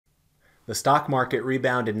The stock market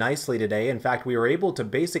rebounded nicely today. In fact, we were able to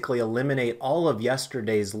basically eliminate all of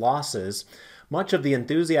yesterday's losses. Much of the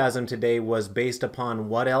enthusiasm today was based upon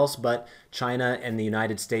what else but China and the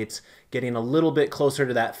United States getting a little bit closer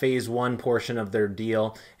to that phase one portion of their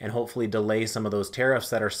deal and hopefully delay some of those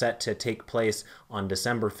tariffs that are set to take place on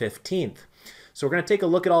December 15th. So we're going to take a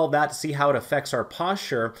look at all of that to see how it affects our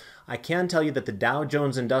posture. I can tell you that the Dow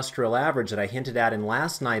Jones Industrial Average that I hinted at in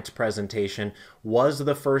last night's presentation was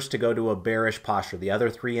the first to go to a bearish posture. The other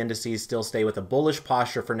three indices still stay with a bullish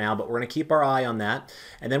posture for now, but we're going to keep our eye on that.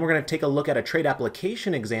 And then we're going to take a look at a trade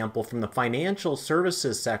application example from the financial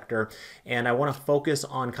services sector. And I want to focus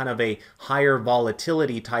on kind of a higher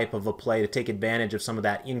volatility type of a play to take advantage of some of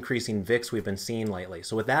that increasing VIX we've been seeing lately.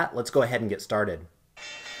 So with that, let's go ahead and get started.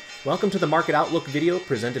 Welcome to the Market Outlook video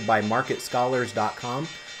presented by MarketScholars.com.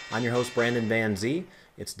 I'm your host, Brandon Van Zee.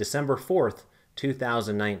 It's December 4th,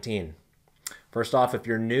 2019. First off, if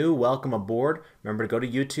you're new, welcome aboard. Remember to go to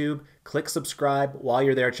YouTube, click subscribe. While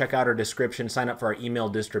you're there, check out our description, sign up for our email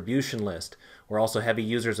distribution list. We're also heavy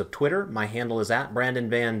users of Twitter. My handle is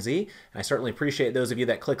 @BrandonVanZ. I certainly appreciate those of you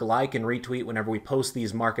that click like and retweet whenever we post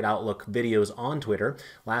these Market Outlook videos on Twitter.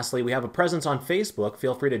 Lastly, we have a presence on Facebook.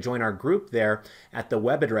 Feel free to join our group there at the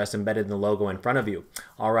web address embedded in the logo in front of you.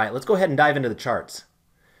 All right, let's go ahead and dive into the charts.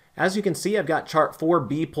 As you can see, I've got chart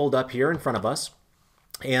 4B pulled up here in front of us.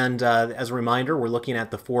 And as a reminder, we're looking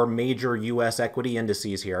at the four major U.S. equity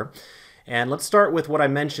indices here. And let's start with what I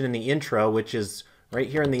mentioned in the intro, which is right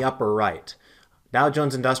here in the upper right. Dow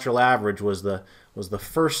Jones Industrial Average was the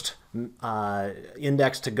first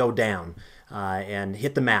index to go down and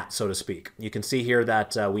hit the mat, so to speak. You can see here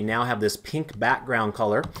that we now have this pink background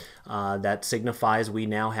color that signifies we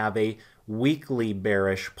now have a weekly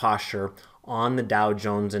bearish posture on the Dow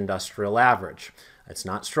Jones Industrial Average. It's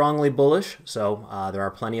not strongly bullish, so there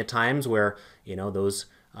are plenty of times where those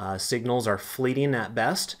signals are fleeting at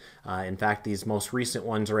best. In fact, these most recent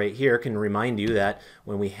ones right here can remind you that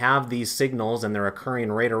when we have these signals and they're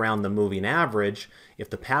occurring right around the moving average, if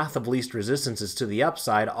the path of least resistance is to the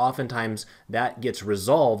upside, oftentimes that gets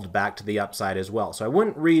resolved back to the upside as well. So I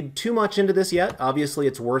wouldn't read too much into this yet. Obviously,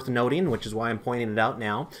 it's worth noting, which is why I'm pointing it out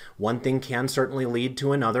now. One thing can certainly lead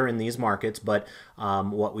to another in these markets, but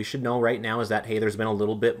what we should know right now is that, hey, there's been a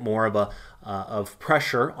little bit more of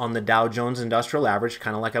pressure on the Dow Jones Industrial Average,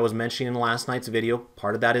 kind of like I was mentioning in last night's video.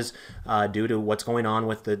 Part of that is due to what's going on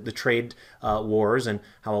with the trade wars and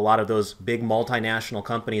how a lot of those big multinational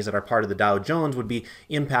companies that are part of the Dow Jones would be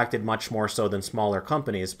impacted much more so than smaller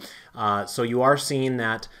companies. So you are seeing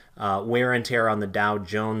that wear and tear on the Dow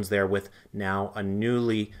Jones there with now a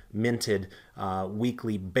newly minted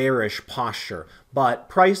weekly bearish posture. But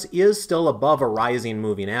price is still above a rising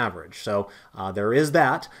moving average. So there is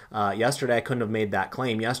that. Yesterday I couldn't have made that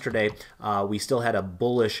claim. Yesterday we still had a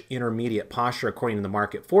bullish intermediate posture according to the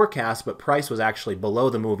market forecast, but price was actually below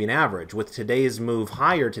the moving average. With today's move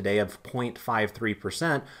higher today of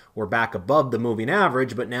 0.53%, we're back above the moving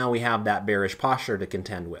average, but now we have that bearish posture to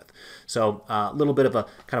contend with. So a little bit of a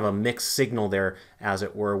kind of a mixed signal there, as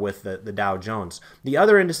it were, with the Dow Jones. The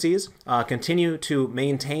other indices continue to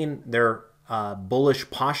maintain their bullish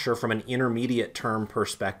posture from an intermediate term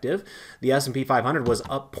perspective. The S&P 500 was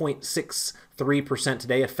up 0.63%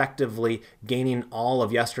 today, effectively gaining all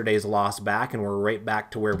of yesterday's loss back, and we're right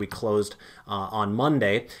back to where we closed on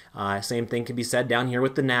Monday. Same thing can be said down here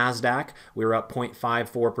with the NASDAQ. We were up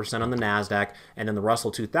 0.54% on the NASDAQ, and then the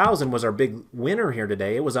Russell 2000 was our big winner here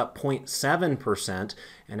today. It was up 0.7%,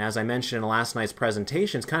 and as I mentioned in last night's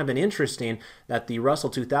presentation, it's kind of been interesting that the Russell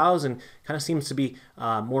 2000 kind of seems to be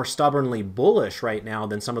more stubbornly bullish right now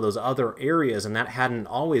than some of those other areas, and that hadn't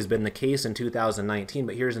always been the case in 2019,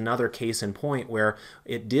 but here's another case in point where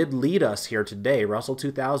it did lead us here today. Russell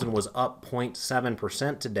 2000 was up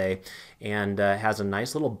 0.7% today and has a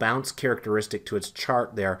nice little bounce characteristic to its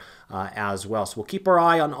chart there as well. So we'll keep our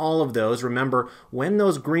eye on all of those. Remember, when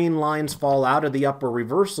those green lines fall out of the upper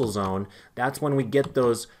reversal zone, that's when we get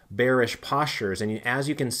those bearish postures. And as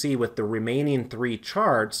you can see with the remaining three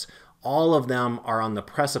charts, all of them are on the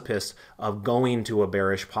precipice of going to a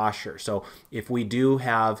bearish posture. So if we do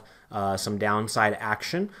have some downside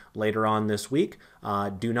action later on this week,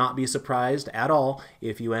 do not be surprised at all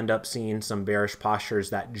if you end up seeing some bearish postures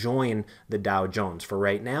that join the Dow Jones. For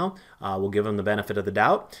right now, we'll give them the benefit of the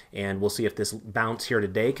doubt, and we'll see if this bounce here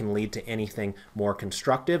today can lead to anything more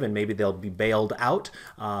constructive, and maybe they'll be bailed out.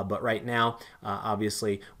 But right now,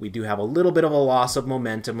 obviously, we do have a little bit of a loss of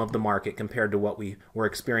momentum of the market compared to what we were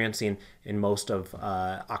experiencing in most of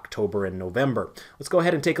October and November. Let's go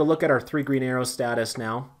ahead and take a look at our three green arrows status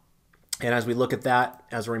now. And as we look at that,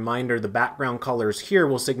 as a reminder, the background colors here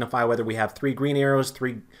will signify whether we have 3 green arrows,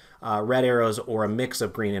 3 red arrows, or a mix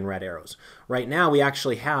of green and red arrows. Right now, we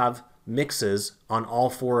actually have mixes on all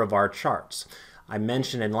 4 of our charts. I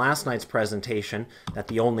mentioned in last night's presentation that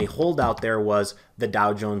the only holdout there was the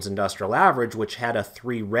Dow Jones Industrial Average, which had a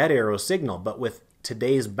 3 red arrow signal. But with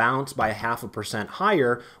today's bounce by 0.5%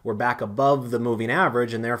 higher, we're back above the moving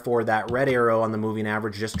average, and therefore that red arrow on the moving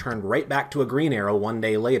average just turned right back to a green arrow one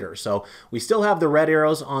day later. So we still have the red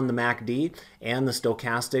arrows on the MACD and the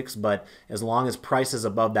stochastics, but as long as price is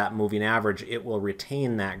above that moving average, it will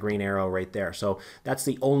retain that green arrow right there. So that's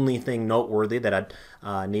the only thing noteworthy that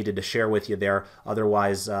I needed to share with you there.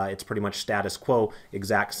 Otherwise, it's pretty much status quo,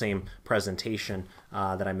 exact same presentation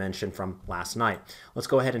that I mentioned from last night. Let's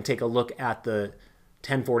go ahead and take a look at the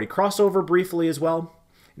 1040 crossover briefly as well.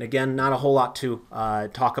 And again, not a whole lot to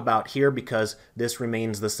talk about here because this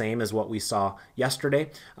remains the same as what we saw yesterday.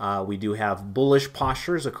 We do have bullish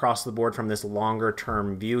postures across the board from this longer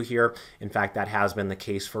term view here. In fact, that has been the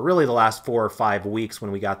case for really the last 4 or 5 weeks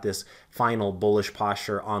when we got this final bullish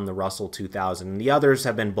posture on the Russell 2000. And the others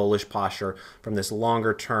have been bullish posture from this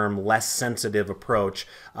longer term, less sensitive approach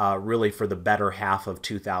really for the better half of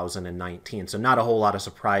 2019. So not a whole lot of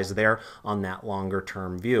surprise there on that longer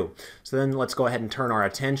term view. So then let's go ahead and turn our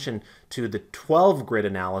attention to the 12 grid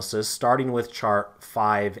analysis, starting with chart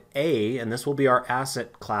 5A, and this will be our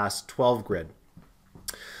asset class 12 grid.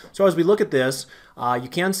 So as we look at this, you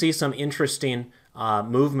can see some interesting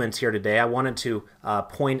movements here today. I wanted to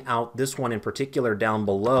point out this one in particular down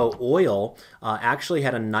below. Oil actually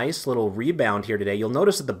had a nice little rebound here today. You'll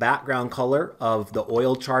notice that the background color of the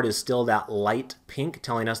oil chart is still that light pink,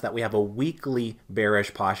 telling us that we have a weekly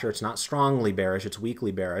bearish posture. It's not strongly bearish, it's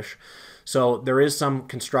weekly bearish. So there is some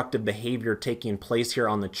constructive behavior taking place here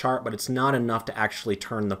on the chart, but it's not enough to actually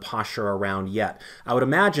turn the posture around yet. I would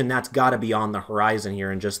imagine that's got to be on the horizon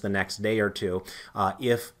here in just the next day or two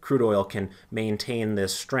if crude oil can maintain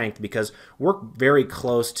this strength, because we're very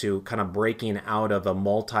close to kind of breaking out of a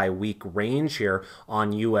multi-week range here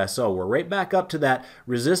on USO. We're right back up to that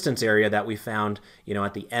resistance area that we found,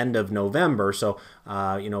 at the end of November. So,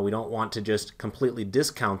 we don't want to just completely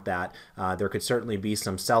discount that. There could certainly be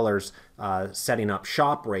some sellers setting up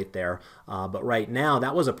shop right there. But right now,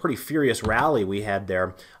 that was a pretty furious rally we had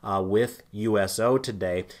there with USO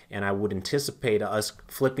today, and I would anticipate us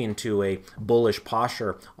flipping to a bullish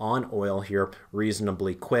posture on oil here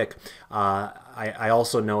reasonably quick. I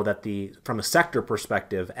also know that from a sector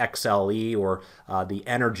perspective, XLE or the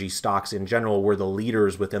energy stocks in general were the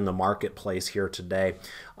leaders within the marketplace here today.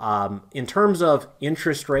 In terms of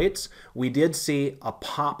interest rates, we did see a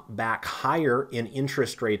pop back higher in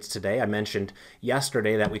interest rates today. I mentioned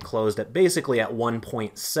yesterday that we closed at basically at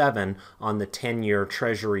 1.7 on the 10-year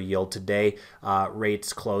Treasury yield. Today,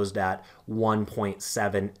 rates closed at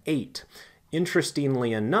 1.78.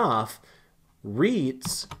 Interestingly enough,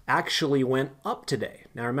 REITs actually went up today.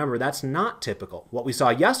 Now remember, that's not typical. What we saw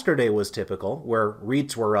yesterday was typical, where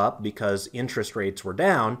REITs were up because interest rates were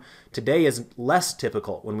down. Today is less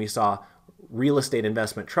typical when we saw real estate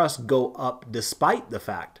investment trusts go up despite the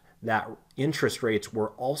fact that interest rates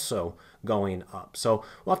were also going up. So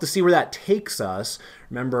we'll have to see where that takes us.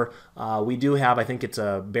 Remember, we do have, I think it's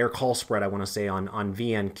a bear call spread, I want to say, on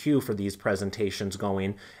VNQ for these presentations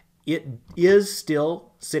going. It is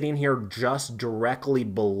still sitting here just directly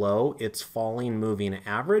below its falling moving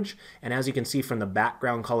average. And as you can see from the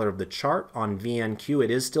background color of the chart on VNQ,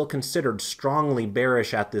 it is still considered strongly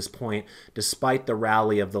bearish at this point, despite the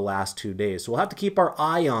rally of the last 2 days. So we'll have to keep our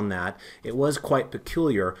eye on that. It was quite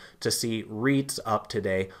peculiar to see REITs up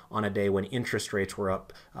today on a day when interest rates were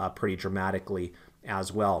up pretty dramatically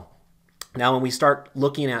as well. Now, when we start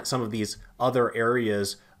looking at some of these other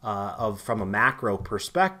areas from a macro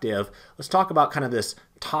perspective, let's talk about kind of this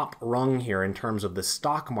top rung here in terms of the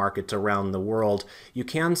stock markets around the world. You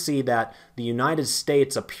can see that the United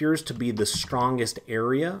States appears to be the strongest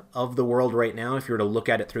area of the world right now if you were to look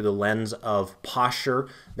at it through the lens of posture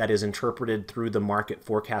that is interpreted through the market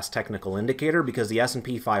forecast technical indicator, because the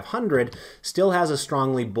S&P 500 still has a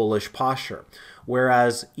strongly bullish posture,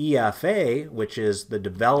 whereas EFA, which is the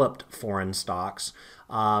developed foreign stocks,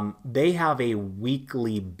 they have a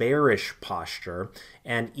weekly bearish posture,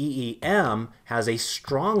 and EEM has a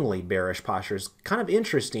strongly bearish posture. It's kind of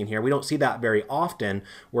interesting here. We don't see that very often,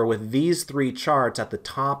 where with these 3 charts at the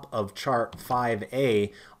top of chart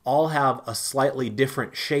 5A all have a slightly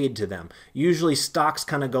different shade to them. Usually stocks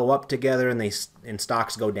kind of go up together and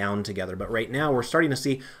stocks go down together. But right now we're starting to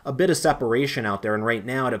see a bit of separation out there. And right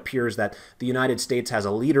now it appears that the United States has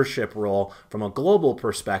a leadership role from a global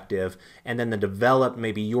perspective. And then the developed,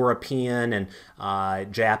 maybe European and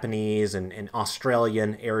Japanese and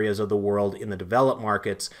Australian areas of the world in the developed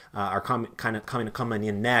markets are coming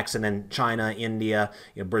in next. And then China, India,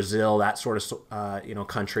 Brazil, that sort of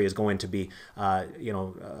country is going to be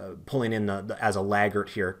pulling in as a laggard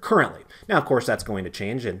here currently. Now, of course, that's going to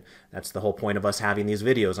change, and that's the whole point of us having these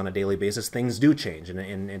videos on a daily basis. Things do change,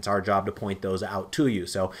 and it's our job to point those out to you.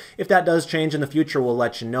 So if that does change in the future, we'll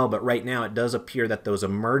let you know. But right now, it does appear that those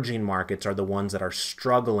emerging markets are the ones that are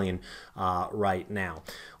struggling right now.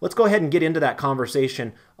 Let's go ahead and get into that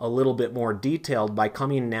conversation a little bit more detailed by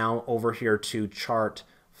coming now over here to chart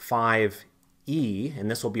 5E, and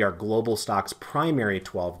this will be our global stocks primary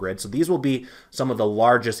 12 grid. So these will be some of the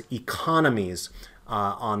largest economies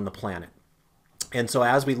on the planet. And so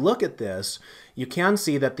as we look at this, you can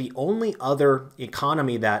see that the only other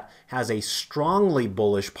economy that has a strongly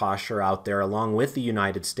bullish posture out there along with the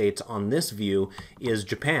United States on this view is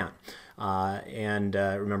Japan.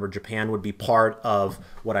 Remember, Japan would be part of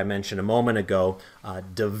what I mentioned a moment ago,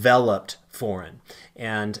 developed foreign.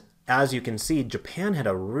 And as you can see, Japan had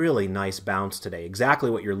a really nice bounce today. Exactly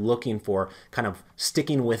what you're looking for, kind of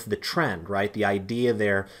sticking with the trend, right? The idea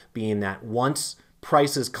there being that once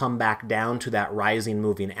prices come back down to that rising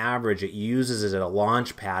moving average, it uses it as a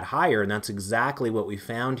launch pad higher, and that's exactly what we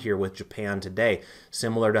found here with Japan today,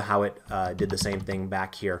 similar to how it did the same thing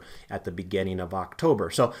back here at the beginning of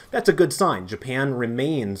October. So that's a good sign. Japan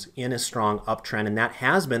remains in a strong uptrend, and that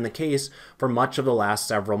has been the case for much of the last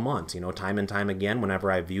several months. Time and time again,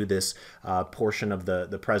 whenever I view this portion of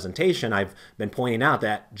the presentation, I've been pointing out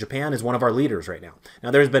that Japan is one of our leaders right now.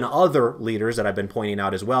 Now, there's been other leaders that I've been pointing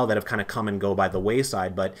out as well that have kind of come and go by the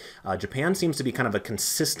wayside, but Japan seems to be kind of a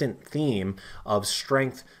consistent theme of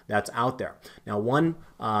strength that's out there. Now, one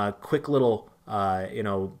quick little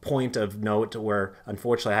point of note where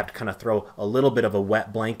unfortunately I have to kind of throw a little bit of a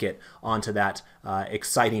wet blanket onto that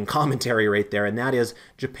exciting commentary right there, and that is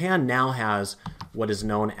Japan now has what is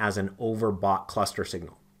known as an overbought cluster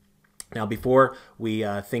signal. Now, before we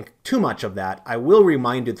think too much of that, I will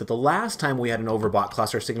remind you that the last time we had an overbought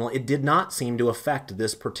cluster signal, it did not seem to affect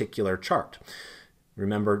this particular chart.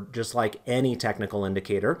 Remember, just like any technical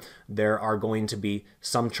indicator, there are going to be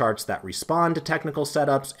some charts that respond to technical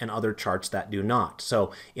setups and other charts that do not.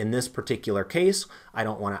 So in this particular case, I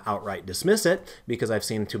don't want to outright dismiss it because I've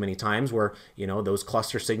seen too many times where, those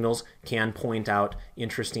cluster signals can point out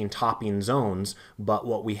interesting topping zones. But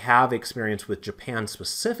what we have experienced with Japan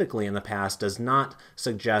specifically in the past does not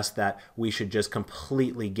suggest that we should just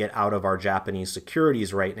completely get out of our Japanese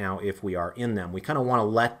securities right now if we are in them. We kind of want to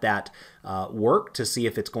let that work to see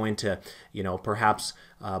if it's going to, perhaps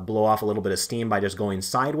blow off a little bit of steam by just going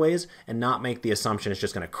sideways and not make the assumption it's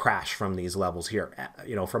just going to crash from these levels here.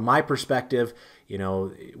 From my perspective,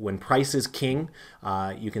 when price is king,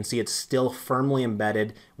 you can see it's still firmly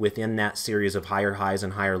embedded within that series of higher highs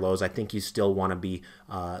and higher lows. I think you still want to be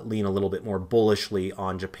lean a little bit more bullishly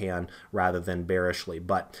on Japan rather than bearishly.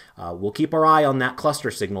 But we'll keep our eye on that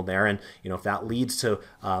cluster signal there, and if that leads to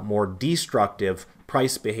more destructive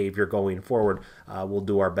price behavior going forward, we'll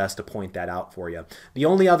do our best to point that out for you. The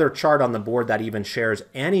only other chart on the board that even shares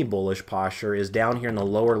any bullish posture is down here in the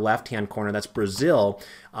lower left-hand corner. That's Brazil.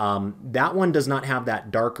 That one does not have that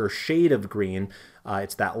darker shade of green.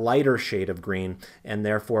 It's that lighter shade of green, and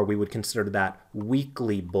therefore we would consider that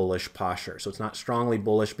weakly bullish posture. So it's not strongly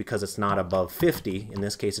bullish because it's not above 50. In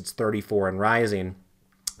this case, it's 34 and rising.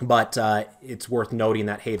 But it's worth noting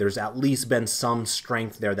that, hey, there's at least been some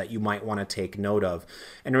strength there that you might want to take note of.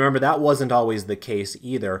 And remember, that wasn't always the case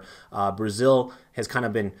either. Brazil has kind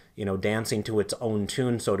of been, dancing to its own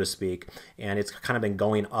tune, so to speak, and it's kind of been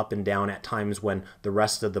going up and down at times when the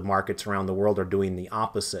rest of the markets around the world are doing the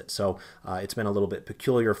opposite. So it's been a little bit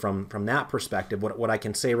peculiar from that perspective. What I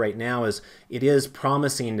can say right now is it is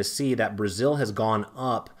promising to see that Brazil has gone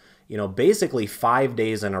up basically 5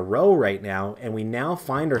 days in a row right now, and we now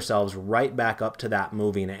find ourselves right back up to that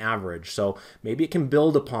moving average. So maybe it can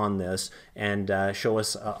build upon this and show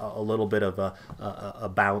us a little bit of a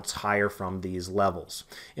bounce higher from these levels.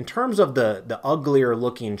 In terms of the uglier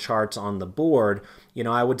looking charts on the board,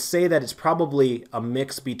 I would say that it's probably a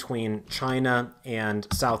mix between China and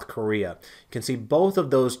South Korea. You can see both of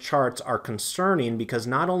those charts are concerning because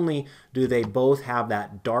not only do they both have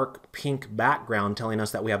that dark pink background telling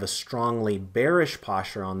us that we have a strongly bearish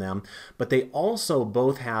posture on them, but they also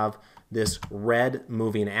both have this red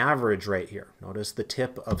moving average right here. Notice the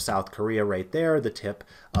tip of South Korea right there, the tip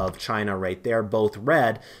of China right there, both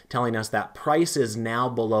red, telling us that price is now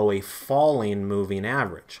below a falling moving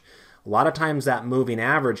average. A lot of times that moving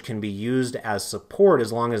average can be used as support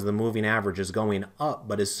as long as the moving average is going up,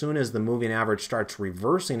 but as soon as the moving average starts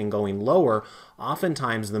reversing and going lower,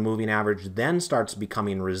 oftentimes the moving average then starts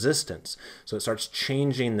becoming resistance. So it starts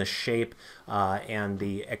changing the shape and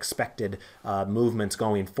the expected movements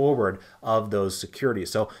going forward of those securities.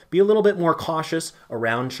 So be a little bit more cautious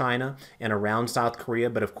around China and around South Korea,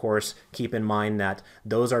 but of course keep in mind that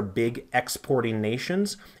those are big exporting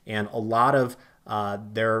nations, and a lot of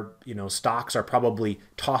their stocks are probably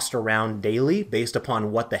tossed around daily based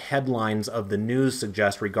upon what the headlines of the news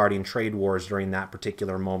suggest regarding trade wars during that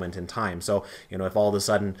particular moment in time. So if all of a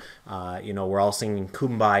sudden we're all singing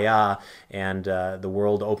Kumbaya and the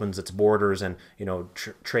world opens its borders and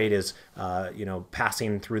trade is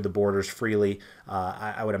passing through the borders freely,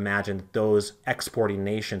 I would imagine that those exporting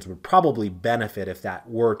nations would probably benefit if that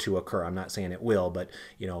were to occur. I'm not saying it will, but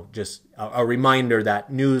just a reminder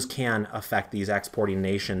that news can affect these exporting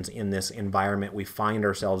nations in this environment we find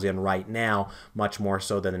ourselves in right now, much more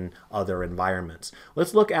so than in other environments.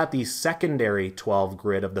 Let's look at the secondary 12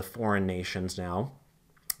 grid of the foreign nations now,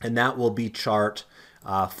 and that will be chart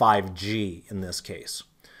 5G in this case.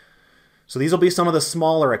 So these will be some of the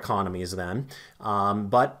smaller economies then,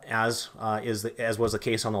 but as was the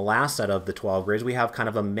case on the last set of the 12 grids, we have kind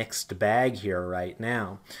of a mixed bag here right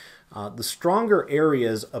now. The stronger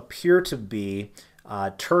areas appear to be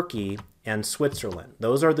Turkey and Switzerland.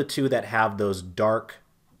 Those are the two that have those dark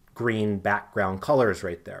green background colors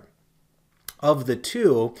right there. Of the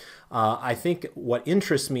two, I think what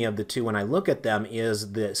interests me of the two when I look at them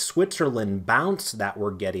is the Switzerland bounce that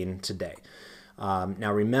we're getting today.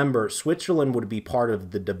 Now remember, Switzerland would be part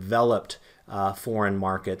of the developed foreign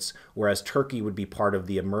markets, whereas Turkey would be part of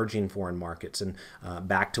the emerging foreign markets. And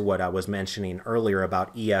back to what I was mentioning earlier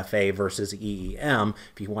about EFA versus EEM,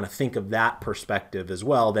 if you want to think of that perspective as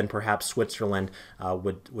well, then perhaps Switzerland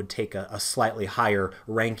would take a slightly higher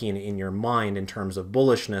ranking in your mind in terms of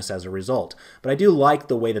bullishness as a result. But I do like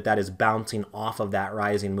the way that that is bouncing off of that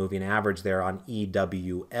rising moving average there on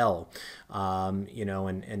EWL.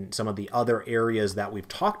 And some of the other areas that we've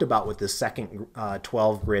talked about with this second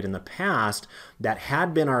 12 grid in the past that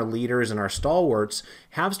had been our leaders and our stalwarts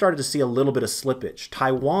have started to see a little bit of slippage.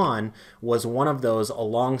 Taiwan was one of those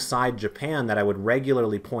alongside Japan that I would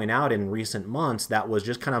regularly point out in recent months that was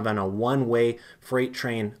just kind of on a one-way freight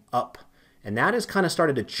train up. And that has kind of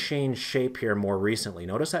started to change shape here more recently.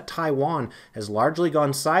 Notice that Taiwan has largely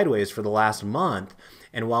gone sideways for the last month.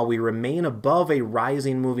 And while we remain above a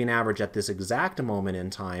rising moving average at this exact moment in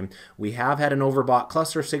time, we have had an overbought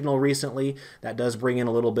cluster signal recently. That does bring in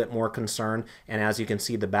a little bit more concern. And as you can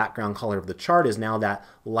see, the background color of the chart is now that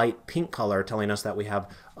light pink color, telling us that we have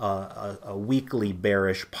a weekly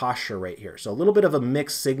bearish posture right here. So a little bit of a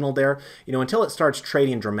mixed signal there. Until it starts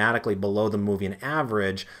trading dramatically below the moving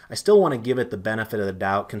average, I still want to give it the benefit of the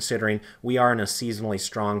doubt, considering we are in a seasonally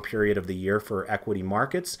strong period of the year for equity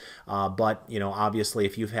markets. But obviously,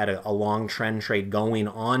 if you've had a long trend trade going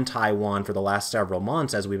on Taiwan for the last several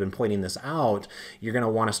months, as we've been pointing this out, you're going to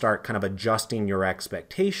want to start kind of adjusting your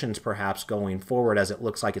expectations perhaps going forward, as it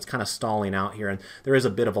looks like it's kind of stalling out here, and there is a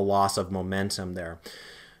bit of a loss of momentum there.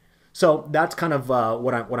 So that's kind of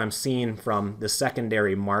what I'm seeing from the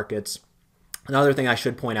secondary markets. Another thing I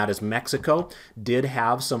should point out is Mexico did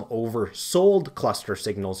have some oversold cluster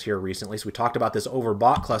signals here recently. So we talked about this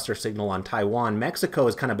overbought cluster signal on Taiwan. Mexico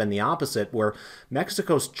has kind of been the opposite, where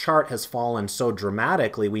Mexico's chart has fallen so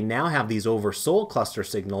dramatically. We now have these oversold cluster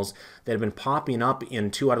signals that have been popping up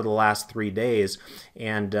in 2 out of the last 3 days.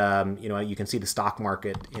 And you can see the stock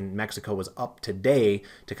market in Mexico was up today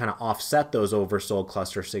to kind of offset those oversold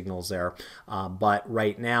cluster signals there. But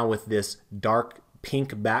right now, with this dark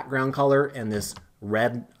pink background color and this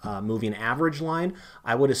red moving average line,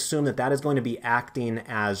 I would assume that that is going to be acting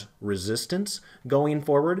as resistance going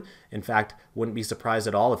forward. In fact, wouldn't be surprised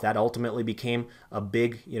at all if that ultimately became a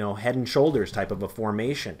big, head and shoulders type of a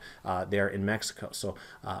formation there in Mexico. So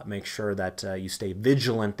make sure that you stay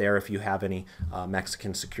vigilant there if you have any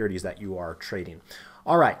Mexican securities that you are trading.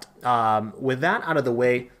 All right, with that out of the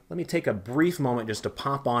way, let me take a brief moment just to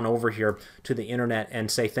pop on over here to the internet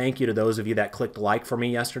and say thank you to those of you that clicked like for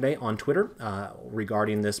me yesterday on Twitter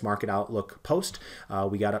regarding this Market Outlook post.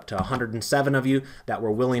 We got up to 107 of you that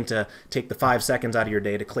were willing to take the 5 seconds out of your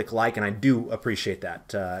day to click like, and I do appreciate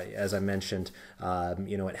that. As I mentioned,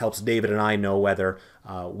 it helps David and I know whether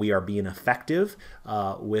we are being effective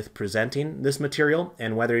with presenting this material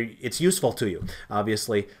and whether it's useful to you.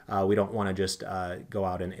 Obviously, we don't want to just go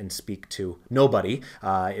out and speak to nobody.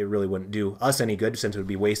 It really wouldn't do us any good since it would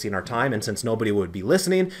be wasting our time, and since nobody would be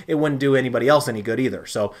listening, it wouldn't do anybody else any good either.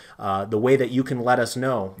 So the way that you can let us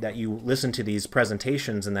know that you listen to these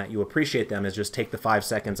presentations and that you appreciate them is just take the 5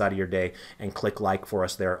 seconds out of your day and click like for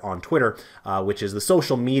us there on Twitter, which is the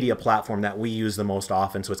social media platform that we use the most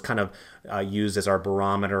often. So it's kind of used as our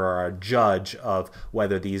barometer or our judge of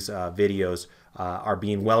whether these videos are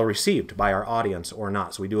being well received by our audience or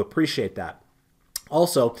not. So we do appreciate that.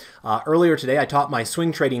 Also, earlier today I taught my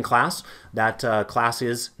swing trading class. That class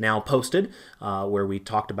is now posted, where we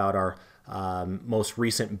talked about our most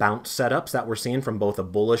recent bounce setups that we're seeing from both a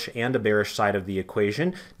bullish and a bearish side of the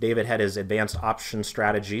equation. David had his advanced option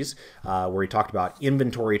strategies where he talked about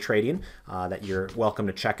inventory trading that you're welcome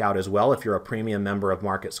to check out as well if you're a premium member of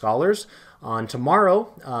Market Scholars. On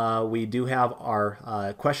tomorrow, we do have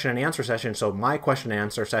our question and answer session. So my question and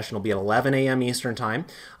answer session will be at 11 a.m. Eastern Time.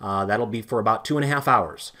 That'll be for about 2.5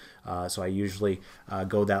 hours. So I usually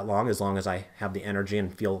go that long as I have the energy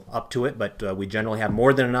and feel up to it, but we generally have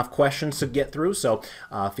more than enough questions to get through, so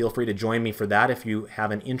feel free to join me for that if you have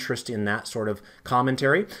an interest in that sort of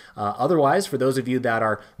commentary. Otherwise, for those of you that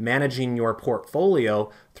are managing your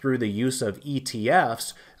portfolio through the use of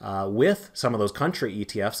ETFs, with some of those country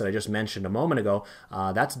ETFs that I just mentioned a moment ago,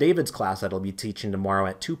 that's David's class that I'll be teaching tomorrow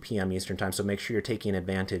at 2 p.m. Eastern Time, so make sure you're taking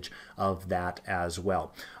advantage of that as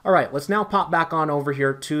well. All right, let's now pop back on over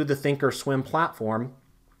here to the Thinkorswim platform,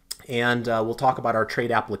 and we'll talk about our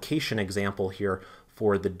trade application example here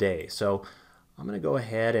for the day. So I'm going to go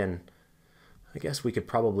ahead and I guess we could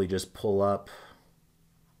probably just pull up,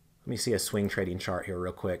 let me see a swing trading chart here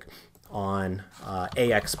real quick on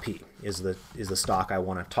AXP is the stock I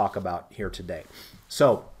want to talk about here today.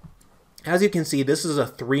 So as you can see, this is a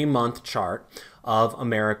 3-month chart of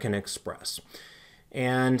American Express,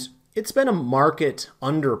 and it's been a market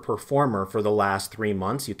underperformer for the last 3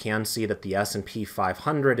 months. You can see that the S&P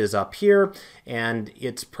 500 is up here and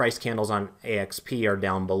its price candles on AXP are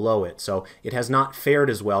down below it. So it has not fared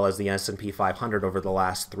as well as the S&P 500 over the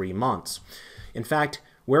last 3 months. In fact,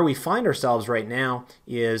 where we find ourselves right now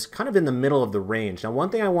is kind of in the middle of the range. Now,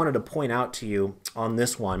 one thing I wanted to point out to you on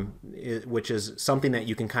this one, which is something that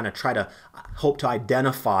you can kind of try to hope to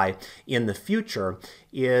identify in the future,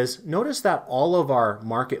 is notice that all of our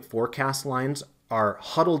market forecast lines are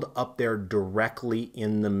huddled up there directly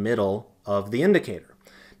in the middle of the indicator.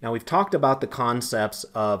 Now, we've talked about the concepts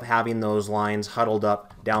of having those lines huddled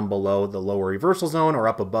up down below the lower reversal zone or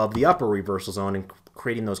up above the upper reversal zone and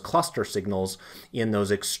creating those cluster signals in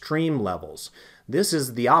those extreme levels. This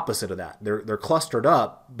is the opposite of that. They're clustered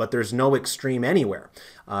up, but there's no extreme anywhere.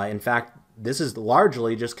 In fact, this is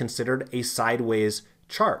largely just considered a sideways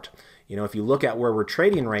chart. You know, if you look at where we're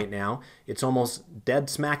trading right now, it's almost dead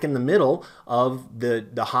smack in the middle of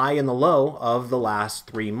the high and the low of the last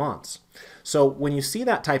 3 months. So when you see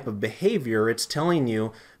that type of behavior, it's telling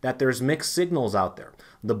you that there's mixed signals out there.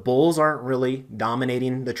 The bulls aren't really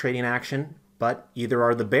dominating the trading action, but either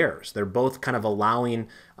are the bears. They're both kind of allowing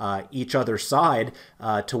each other's side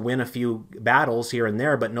to win a few battles here and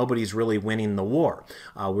there, but nobody's really winning the war.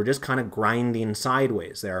 We're just kind of grinding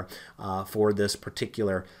sideways there for this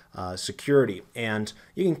particular security. And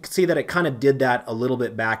you can see that it kind of did that a little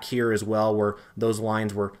bit back here as well, where those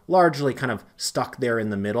lines were largely kind of stuck there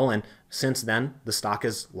in the middle, and since then the stock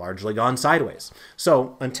has largely gone sideways.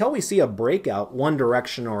 So until we see a breakout one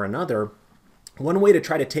direction or another, one way to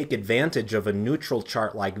try to take advantage of a neutral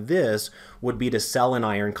chart like this would be to sell an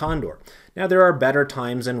iron condor. Now, there are better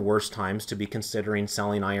times and worse times to be considering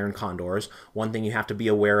selling iron condors. One thing you have to be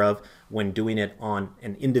aware of when doing it on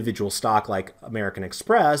an individual stock like American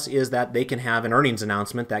Express is that they can have an earnings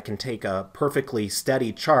announcement that can take a perfectly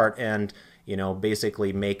steady chart and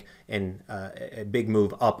basically make a big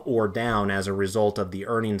move up or down as a result of the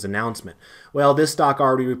earnings announcement. Well, this stock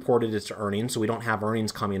already reported its earnings, so we don't have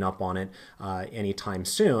earnings coming up on it anytime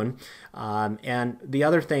soon. And the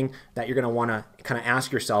other thing that you're going to want to kind of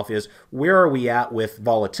ask yourself is, where are we at with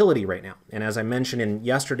volatility right now? And as I mentioned in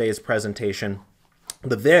yesterday's presentation,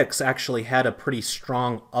 the VIX actually had a pretty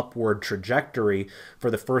strong upward trajectory for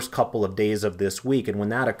the first couple of days of this week. And when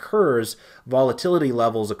that occurs, volatility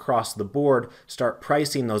levels across the board start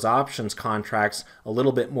pricing those options contracts a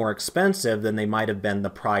little bit more expensive than they might have been the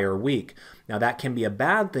prior week. Now, that can be a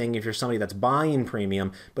bad thing if you're somebody that's buying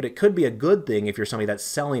premium, but it could be a good thing if you're somebody that's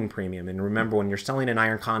selling premium. And remember, when you're selling an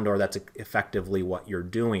iron condor, that's effectively what you're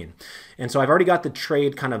doing. And so I've already got the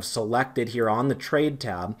trade kind of selected here on the trade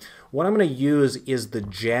tab. What I'm going to use is the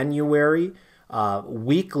January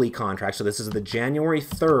weekly contracts. So this is the January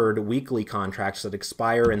 3rd weekly contracts that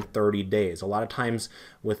expire in 30 days. A lot of times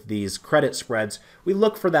with these credit spreads, we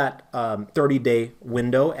look for that 30-day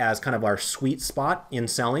window as kind of our sweet spot in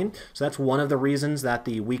selling. So that's one of the reasons that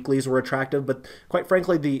the weeklies were attractive. But quite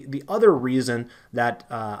frankly, the other reason that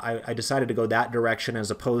I decided to go that direction as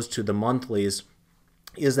opposed to the monthlies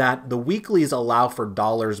is that the weeklies allow for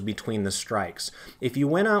dollars between the strikes. If you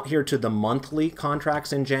went out here to the monthly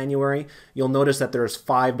contracts in January, you'll notice that there's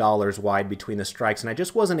 $5 wide between the strikes, and I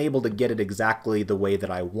just wasn't able to get it exactly the way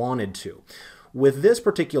that I wanted to. With this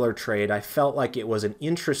particular trade, I felt like it was an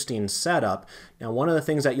interesting setup. Now, one of the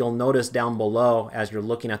things that you'll notice down below as you're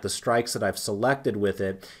looking at the strikes that I've selected with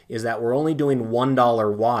it is that we're only doing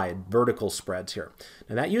 $1 wide vertical spreads here.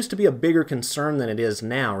 Now, that used to be a bigger concern than it is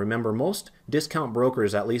now. Remember, most discount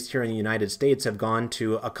brokers, at least here in the United States, have gone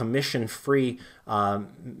to a commission-free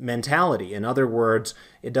mentality. In other words,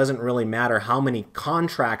 it doesn't really matter how many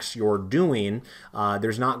contracts you're doing.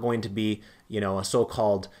 There's not going to be a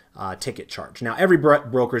so-called ticket charge. Now, every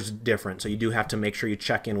broker is different, so you do have to make sure you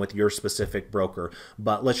check in with your specific broker.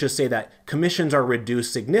 But let's just say that commissions are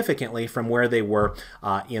reduced significantly from where they were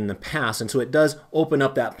in the past. And so it does open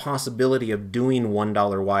up that possibility of doing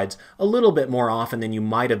 $1 wides a little bit more often than you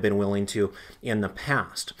might have been willing to in the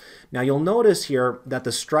past. Now, you'll notice here that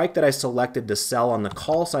the strike that I selected to sell on the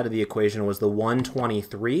call side of the equation was the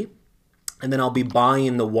 123. And then I'll be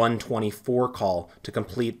buying the 124 call to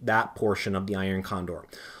complete that portion of the iron condor.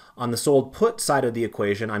 On the sold put side of the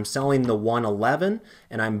equation, I'm selling the 111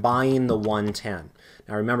 and I'm buying the 110.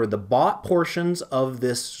 Now remember, the bought portions of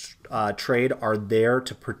this trade are there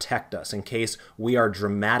to protect us in case we are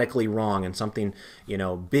dramatically wrong and something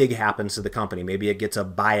big happens to the company. Maybe it gets a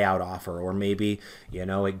buyout offer, or maybe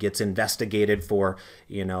it gets investigated for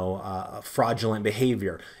fraudulent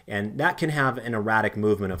behavior, and that can have an erratic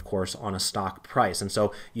movement, of course, on a stock price. And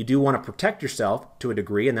so you do want to protect yourself to a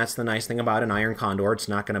degree, and that's the nice thing about an iron condor. It's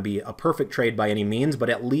not going to be a perfect trade by any means, but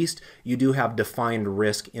at least you do have defined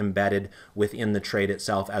risk embedded within the trade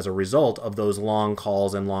itself as a result of those long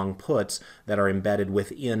calls and long puts that are embedded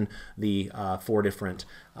within the 4 different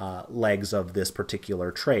legs of this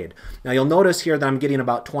particular trade. Now you'll notice here that I'm getting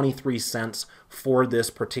about 23 cents for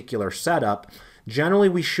this particular setup. Generally,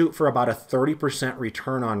 we shoot for about a 30%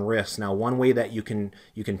 return on risk. Now, one way that you can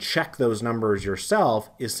check those numbers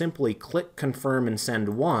yourself is simply click confirm and send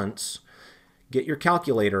once, get your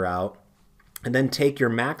calculator out, and then take your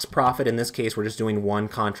max profit. In this case, we're just doing one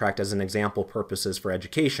contract as an example purposes for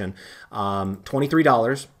education,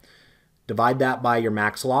 $23. Divide that by your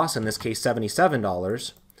max loss, in this case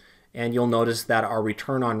 $77, and you'll notice that our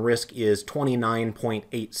return on risk is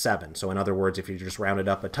 29.87. So in other words, if you just round it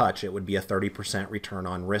up a touch, it would be a 30% return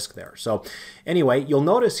on risk there. So anyway, you'll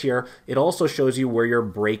notice here, it also shows you where your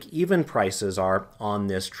break-even prices are on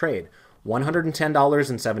this trade.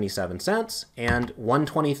 $110.77 and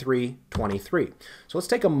 $123.23. So let's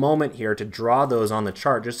take a moment here to draw those on the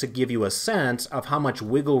chart just to give you a sense of how much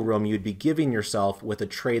wiggle room you'd be giving yourself with a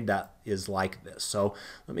trade that is like this. So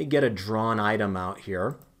let me get a drawn item out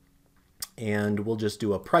here, and we'll just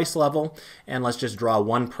do a price level, and let's just draw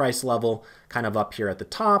one price level kind of up here at the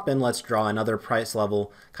top, and let's draw another price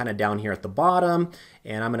level kind of down here at the bottom.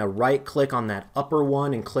 And I'm going to right click on that upper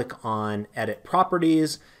one and click on edit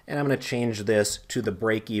properties, and I'm going to change this to the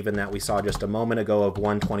break even that we saw just a moment ago of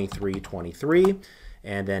 123.23,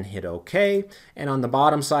 and then hit OK. And on the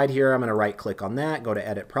bottom side here, I'm going to right click on that, go to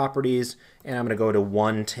edit properties, and I'm going to go to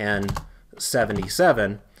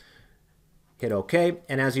 110.77. Hit OK,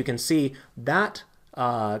 and as you can see, that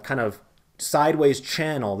kind of sideways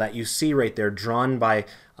channel that you see right there drawn by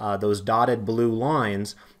those dotted blue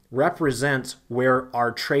lines represents where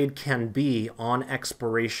our trade can be on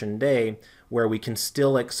expiration day, where we can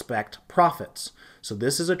still expect profits. So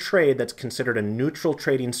this is a trade that's considered a neutral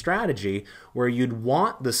trading strategy, where you'd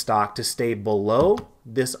want the stock to stay below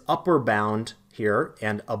this upper bound here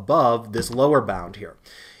and above this lower bound here.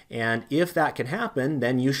 And if that can happen,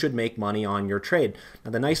 then you should make money on your trade.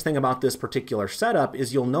 Now, the nice thing about this particular setup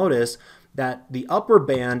is you'll notice that the upper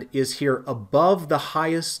band is here above the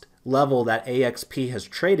highest level that AXP has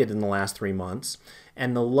traded in the last 3 months,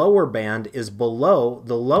 and the lower band is below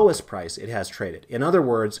the lowest price it has traded. In other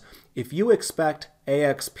words, if you expect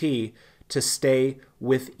AXP to stay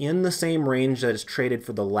within the same range that it's traded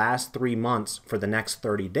for the last 3 months for the next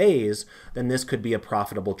 30 days, then this could be a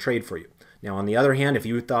profitable trade for you. Now, on the other hand, if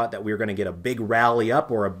you thought that we were going to get a big rally up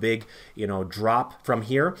or a big, drop from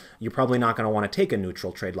here, you're probably not going to want to take a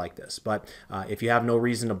neutral trade like this. But if you have no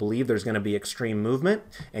reason to believe there's going to be extreme movement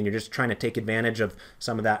and you're just trying to take advantage of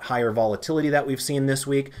some of that higher volatility that we've seen this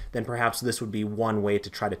week, then perhaps this would be one way to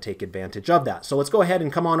try to take advantage of that. So let's go ahead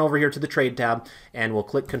and come on over here to the trade tab and we'll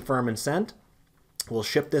click confirm and send. We'll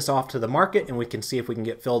ship this off to the market and we can see if we can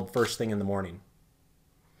get filled first thing in the morning.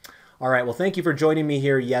 All right, well, thank you for joining me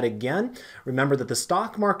here yet again. Remember that the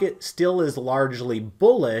stock market still is largely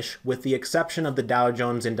bullish with the exception of the Dow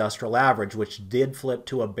Jones Industrial Average, which did flip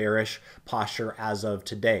to a bearish posture as of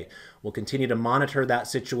today. We'll continue to monitor that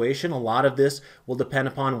situation. A lot of this will depend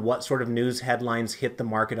upon what sort of news headlines hit the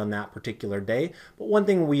market on that particular day. But one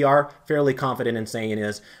thing we are fairly confident in saying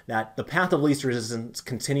is that the path of least resistance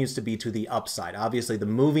continues to be to the upside. Obviously, the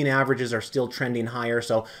moving averages are still trending higher,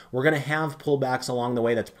 so we're going to have pullbacks along the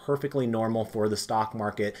way. That's perfectly normal for the stock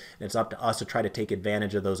market, and it's up to us to try to take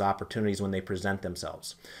advantage of those opportunities when they present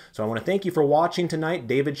themselves. So I want to thank you for watching tonight.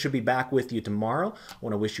 David should be back with you tomorrow. I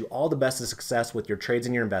want to wish you all the best of success with your trades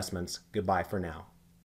and your investments. Goodbye for now.